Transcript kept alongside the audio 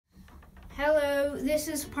So this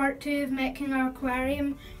is part 2 of making our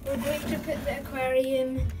aquarium. We're going to put the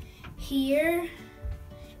aquarium here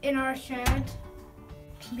in our shed.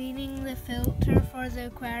 Cleaning the filter for the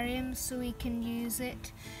aquarium so we can use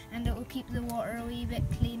it, and it will keep the water a wee bit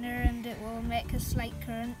cleaner, and it will make a slight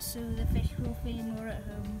current so the fish will feel more at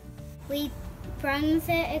home. We bring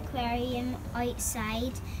the aquarium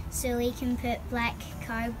outside so we can put black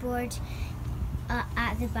cardboard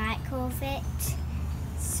at the back of it,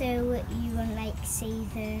 so you won't see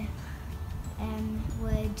the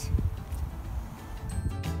wood.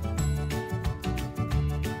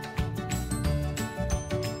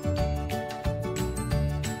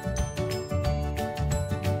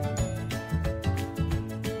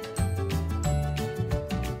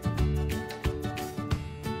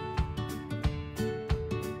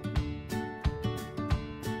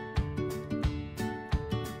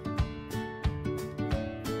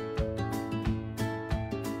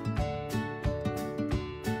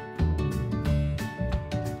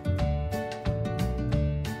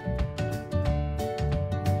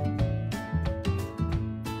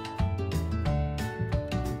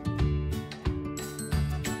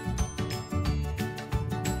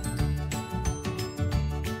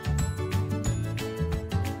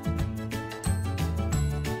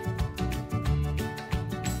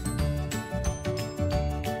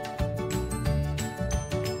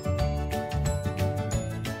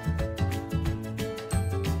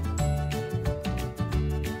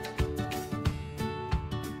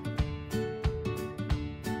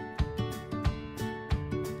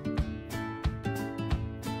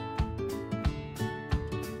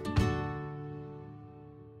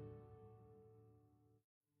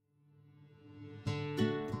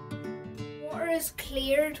 Is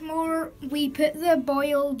cleared more, we put the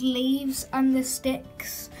boiled leaves and the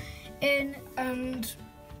sticks in, and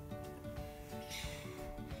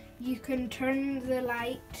you can turn the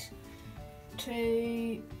light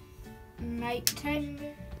to nighttime,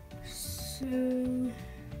 so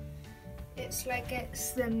it's like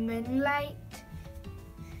it's the moonlight.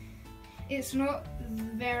 It's not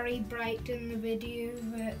very bright in the video,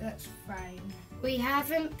 but that's fine. We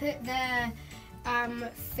haven't put the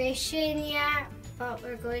fish in yet, but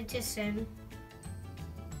we're going to soon.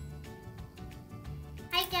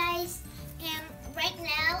 Hi guys, right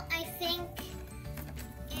now I think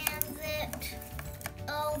that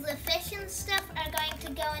all the fish and stuff are going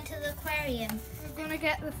to go into the aquarium. We're going to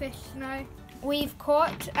get the fish now. We've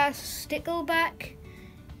caught a stickleback.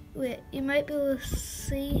 Wait, you might be able to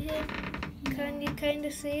see him. Can you kind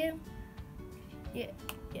of see him? Yeah.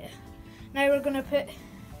 Now we're going to put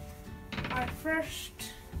our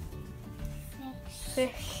first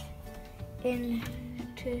fish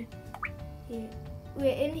into here.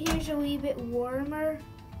 Wait, in here's a wee bit warmer,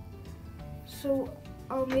 so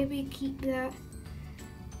I'll maybe keep that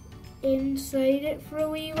inside it for a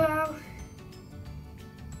wee while.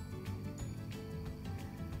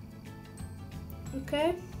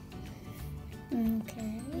 Okay?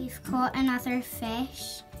 Okay. We've caught another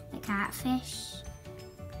fish, a catfish.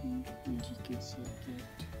 And you can see it good.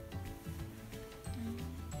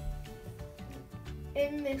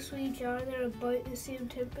 In this wee jar, they're about the same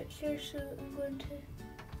temperature, so I'm going to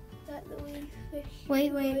let the wee fish.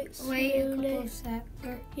 Wait a couple of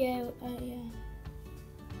seconds. Yeah.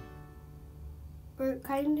 We're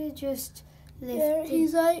kind of just lifting. There,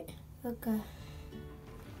 he's out. Okay.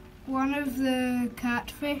 One of the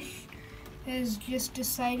catfish has just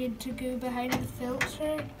decided to go behind the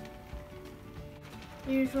filter.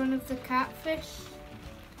 Here's one of the catfish.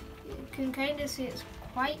 You can kind of see it's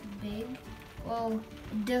quite big. Well,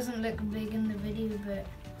 it doesn't look big in the video, but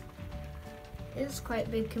it's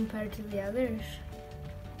quite big compared to the others.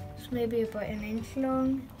 It's maybe about an inch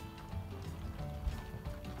long.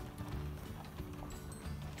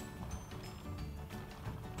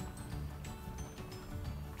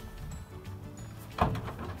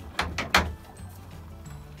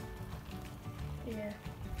 Yeah.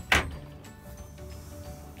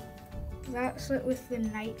 That's it with the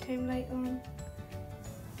nighttime light on.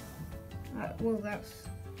 Well, that's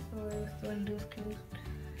probably with the windows closed.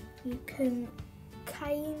 You can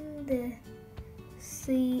kinda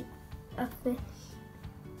see a fish.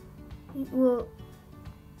 Well,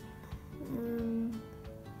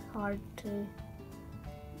 hard to.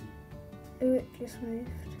 Oh, it just moved.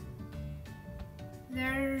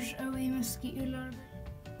 There's a wee mosquito larva,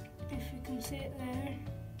 if you can see it there.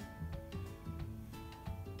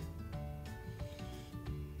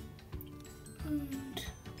 And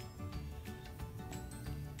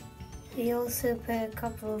we also put a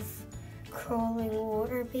couple of crawling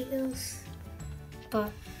water beetles,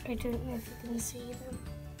 but I don't know if you can see them.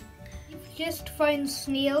 Just found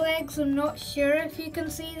snail eggs. I'm not sure if you can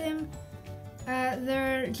see them.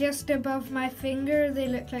 They're just above my finger. They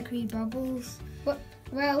look like wee bubbles.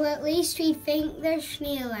 Well, at least we think they're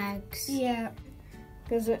snail eggs. Yeah,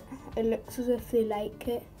 because it looks as if they like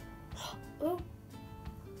it. Oh.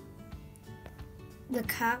 The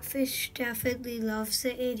catfish definitely loves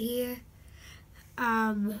it in here.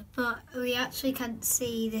 But we actually can't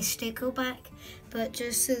see the stickleback, but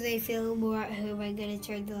just so they feel more at home, I'm going to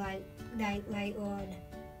turn the night light on.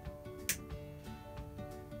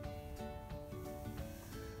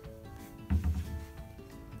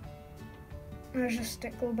 There's a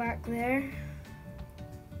stickleback there.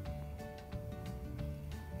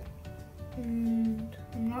 And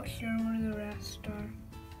I'm not sure where the rest are.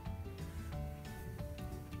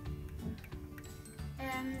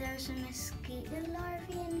 There's a mosquito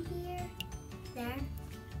larvae in here. There. You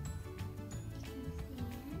can see it.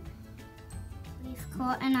 We've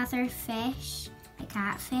caught another fish, a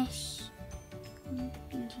catfish. And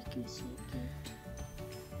you can see it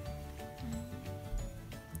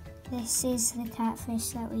good. This is the catfish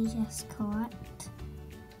that we just caught.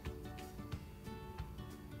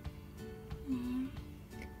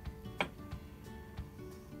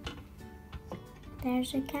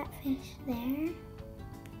 There's a catfish there.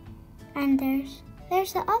 And there's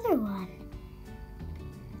the other one.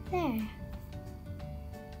 There.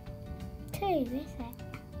 Two, is it?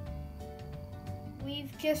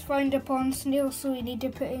 We've just found a pond snail, so we need to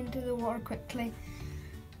put it into the water quickly.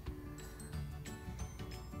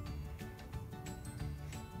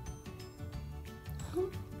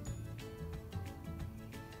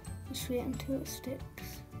 Just wait until it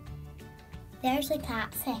sticks. There's a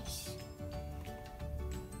catfish.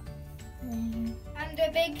 There. And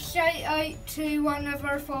a big shout out to one of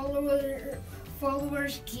our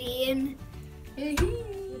followers, Jane. The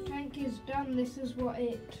tank is done. This is what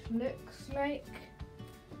it looks like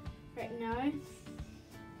right now.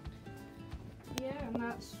 Yeah, and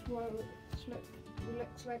that's what it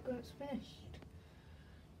looks like when it's finished.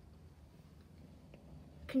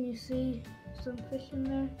 Can you see some fish in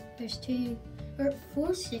there? There's four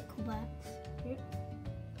sticklebacks. Yep.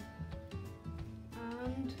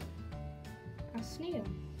 And a snail.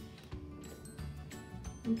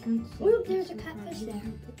 You can see. Look, there's a catfish there.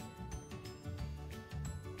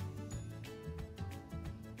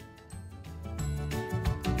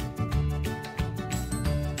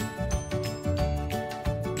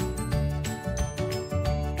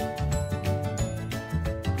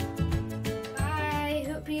 Bye.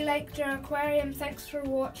 Hope you liked our aquarium. Thanks for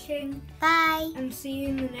watching. Bye. And see you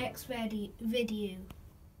in the next video.